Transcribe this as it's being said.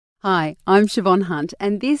Hi, I'm Siobhan Hunt,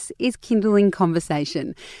 and this is Kindling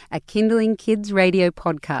Conversation, a Kindling Kids radio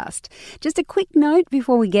podcast. Just a quick note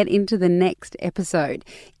before we get into the next episode.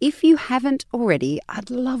 If you haven't already,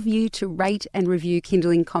 I'd love you to rate and review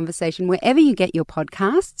Kindling Conversation wherever you get your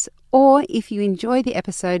podcasts, or if you enjoy the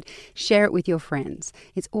episode, share it with your friends.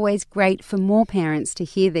 It's always great for more parents to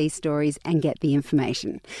hear these stories and get the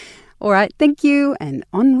information. All right, thank you, and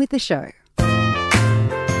on with the show.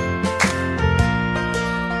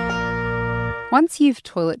 Once you've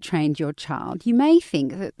toilet trained your child, you may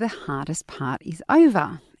think that the hardest part is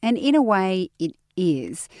over. And in a way, it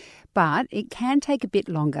is. But it can take a bit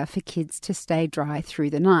longer for kids to stay dry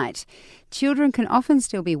through the night. Children can often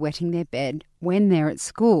still be wetting their bed when they're at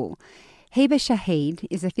school. Hiba Shahid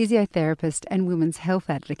is a physiotherapist and women's health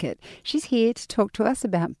advocate. She's here to talk to us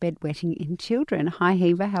about bedwetting in children. Hi,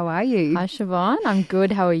 Hiba. How are you? Hi, Siobhan. I'm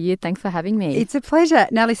good. How are you? Thanks for having me. It's a pleasure.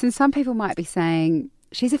 Now, listen, some people might be saying,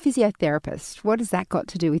 she's a physiotherapist. What has that got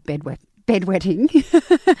to do with bedwetting?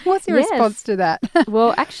 What's your response to that?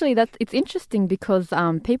 Well, actually, it's interesting because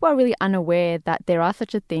people are really unaware that there are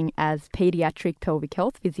such a thing as pediatric pelvic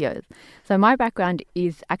health physios. So my background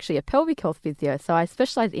is actually a pelvic health physio. So I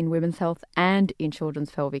specialize in women's health and in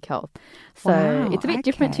children's pelvic health. So it's a bit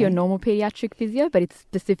different to your normal pediatric physio, but it's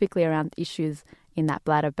specifically around issues in that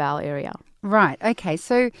bladder bowel area. Right. Okay.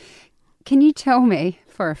 So can you tell me,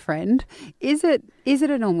 for a friend, is it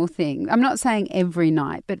a normal thing? I'm not saying every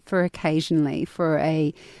night, but for occasionally for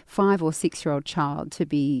a 5 or 6 year old child to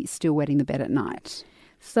be still wetting the bed at night?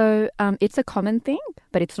 So it's a common thing,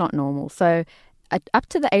 but it's not normal. So up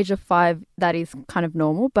to the age of 5, that is kind of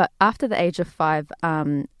normal. But after the age of 5,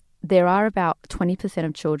 there are about 20%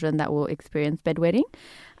 of children that will experience bedwetting.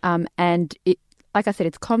 And like I said,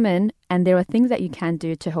 it's common, and there are things that you can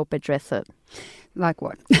do to help address it. Like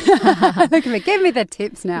what? Look at me. Give me the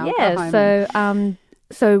tips now. Yeah,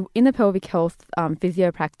 so in the pelvic health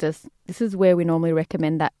physio practice, this is where we normally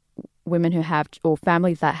recommend that women who have, or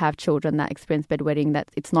families that have children that experience bedwetting, that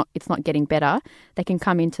it's not getting better, they can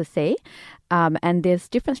come in to see. And there's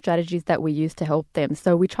different strategies that we use to help them.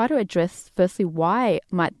 So we try to address, firstly, why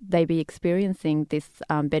might they be experiencing this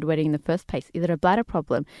bedwetting in the first place? Is it a bladder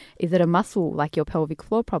problem? Is it a muscle, like your pelvic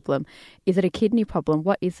floor problem? Is it a kidney problem?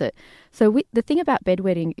 What is it? So the thing about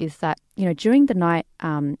bedwetting is that, during the night,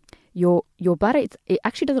 your bladder, it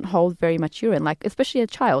actually doesn't hold very much urine, like especially a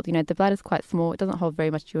child, the bladder's quite small, it doesn't hold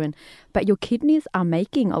very much urine, but your kidneys are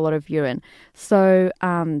making a lot of urine. So,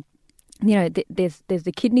 there's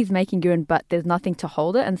the kidneys making urine, but there's nothing to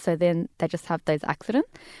hold it. And so then they just have those accidents.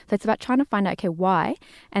 So it's about trying to find out, okay, why?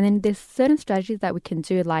 And then there's certain strategies that we can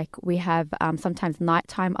do, like we have sometimes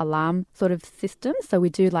nighttime alarm sort of systems. So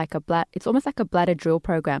we do like it's almost like a bladder drill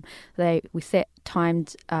program. We set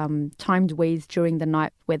timed wheeze during the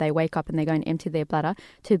night where they wake up and they go and empty their bladder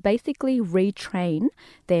to basically retrain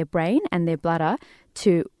their brain and their bladder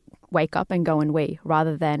to wake up and go and wee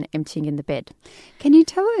rather than emptying in the bed. Can you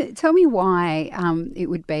tell me why it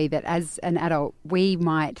would be that as an adult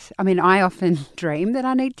I often dream that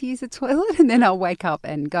I need to use a toilet and then I'll wake up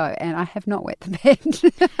and go, and I have not wet the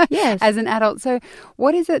bed as an adult. So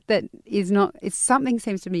what is it that something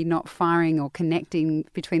seems to be not firing or connecting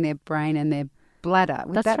between their brain and their bladder?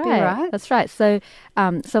 Would that be right? That's right. So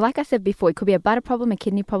like I said before, it could be a bladder problem, a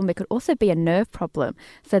kidney problem. It could also be a nerve problem.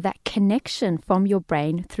 So that connection from your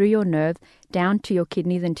brain through your nerves down to your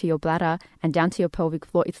kidneys and to your bladder and down to your pelvic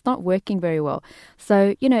floor, it's not working very well.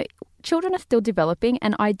 So, children are still developing,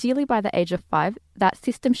 and ideally by the age of 5, that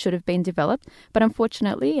system should have been developed. But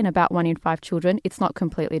unfortunately, in about 1 in 5 children, it's not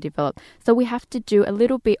completely developed. So we have to do a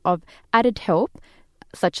little bit of added help,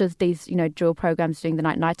 such as these, drill programs during the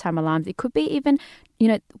nighttime alarms. It could be even,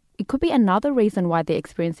 it could be another reason why they're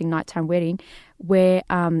experiencing nighttime wetting, where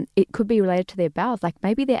it could be related to their bowels. Like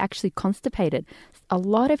maybe they're actually constipated. A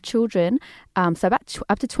lot of children, so about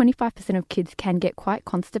up to 25% of kids can get quite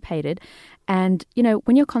constipated. And,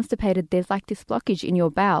 when you're constipated, there's like this blockage in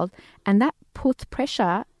your bowels, and that puts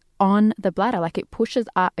pressure on the bladder. Like it pushes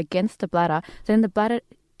up against the bladder. Then the bladder,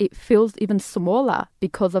 it feels even smaller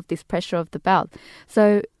because of this pressure of the bowel.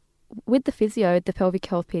 So with the pelvic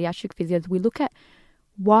health pediatric physios, we look at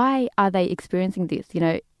why are they experiencing this?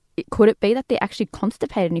 Could it be that they're actually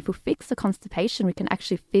constipated? And if we fix the constipation, we can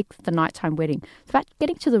actually fix the nighttime wetting. It's about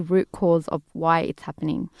getting to the root cause of why it's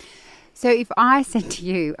happening. So if I said to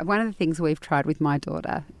you, one of the things we've tried with my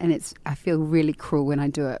daughter, and I feel really cruel when I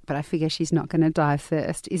do it, but I figure she's not going to die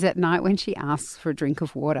first, is at night when she asks for a drink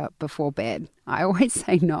of water before bed. I always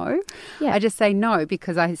say no. Yeah. I just say no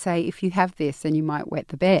because I say if you have this, then you might wet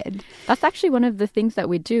the bed. That's actually one of the things that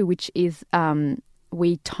we do, which is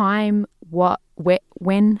we time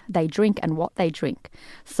when they drink and what they drink.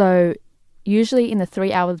 So usually in the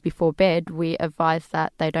 3 hours before bed, we advise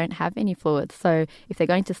that they don't have any fluids. So if they're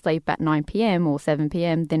going to sleep at 9 p.m. or 7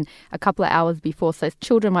 p.m., then a couple of hours before, so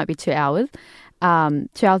children might be 2 hours, 2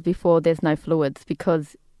 hours before there's no fluids,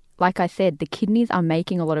 because like I said, the kidneys are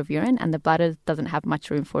making a lot of urine and the bladder doesn't have much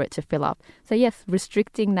room for it to fill up. So yes,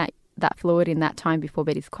 restricting that fluid in that time before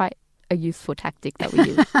bed is quite a useful tactic that we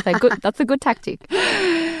use. So that's a good tactic.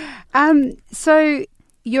 So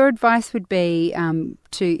your advice would be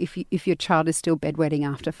to, if your child is still bedwetting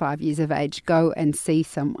after 5 years of age, go and see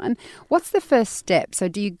someone. What's the first step? So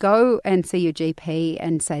do you go and see your GP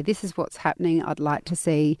and say, this is what's happening, I'd like to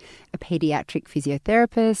see a paediatric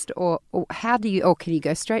physiotherapist, or how do you, or can you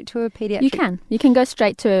go straight to a paediatric? You can go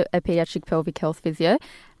straight to a paediatric pelvic health physio.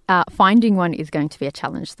 Finding one is going to be a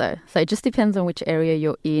challenge though. So it just depends on which area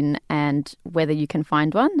you're in and whether you can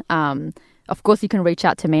find one. Of course, you can reach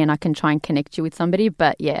out to me and I can try and connect you with somebody.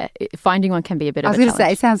 But yeah, finding one can be a bit of a challenge. I was going to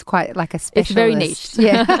say, it sounds quite like a specialist. It's very niche.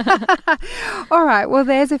 Yeah. All right. Well,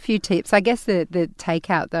 there's a few tips. I guess the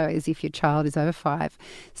takeout, though, is if your child is over 5,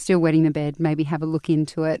 still wetting the bed, maybe have a look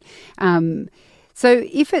into it. So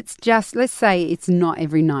if it's just, let's say it's not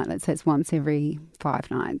every night. Let's say it's once every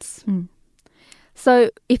 5 nights. So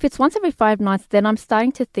if it's once every 5 nights, then I'm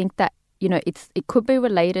starting to think that, it could be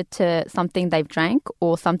related to something they've drank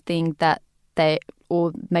or something that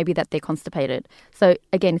or maybe that they're constipated. So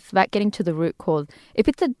again, it's about getting to the root cause. If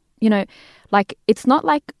it's it's not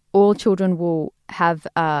like all children will have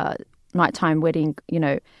nighttime wetting,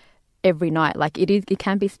 every night. Like it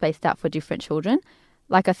can be spaced out for different children.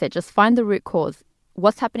 Like I said, just find the root cause.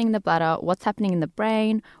 What's happening in the bladder? What's happening in the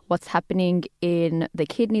brain? What's happening in the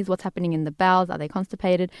kidneys? What's happening in the bowels? Are they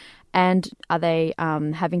constipated? And are they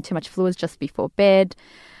having too much fluids just before bed?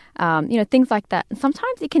 Things like that. And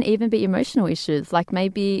sometimes it can even be emotional issues, like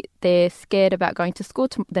maybe they're scared about going to school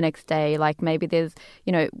the next day. Like maybe there's,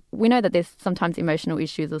 we know that there's sometimes emotional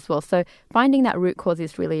issues as well. So finding that root cause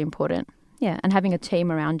is really important. Yeah, and having a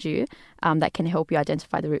team around you that can help you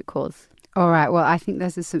identify the root cause. All right. Well, I think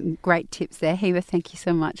those are some great tips there. Hiba, thank you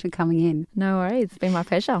so much for coming in. No worries. It's been my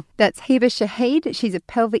pleasure. That's Hiba Shahid. She's a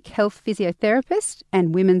pelvic health physiotherapist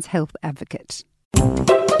and women's health advocate.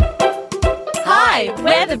 Hi,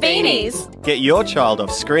 we're the Beanies. Get your child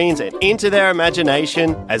off screens and into their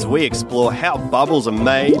imagination as we explore how bubbles are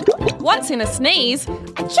made. What's in a sneeze?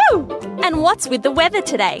 Achoo! And what's with the weather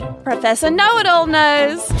today? Professor Know-It-All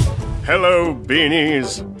knows. Hello,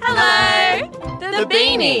 Beanies. Hello. The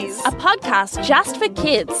Beanies, a podcast just for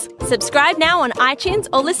kids. Subscribe now on iTunes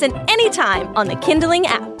or listen anytime on the Kindling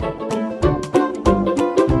app.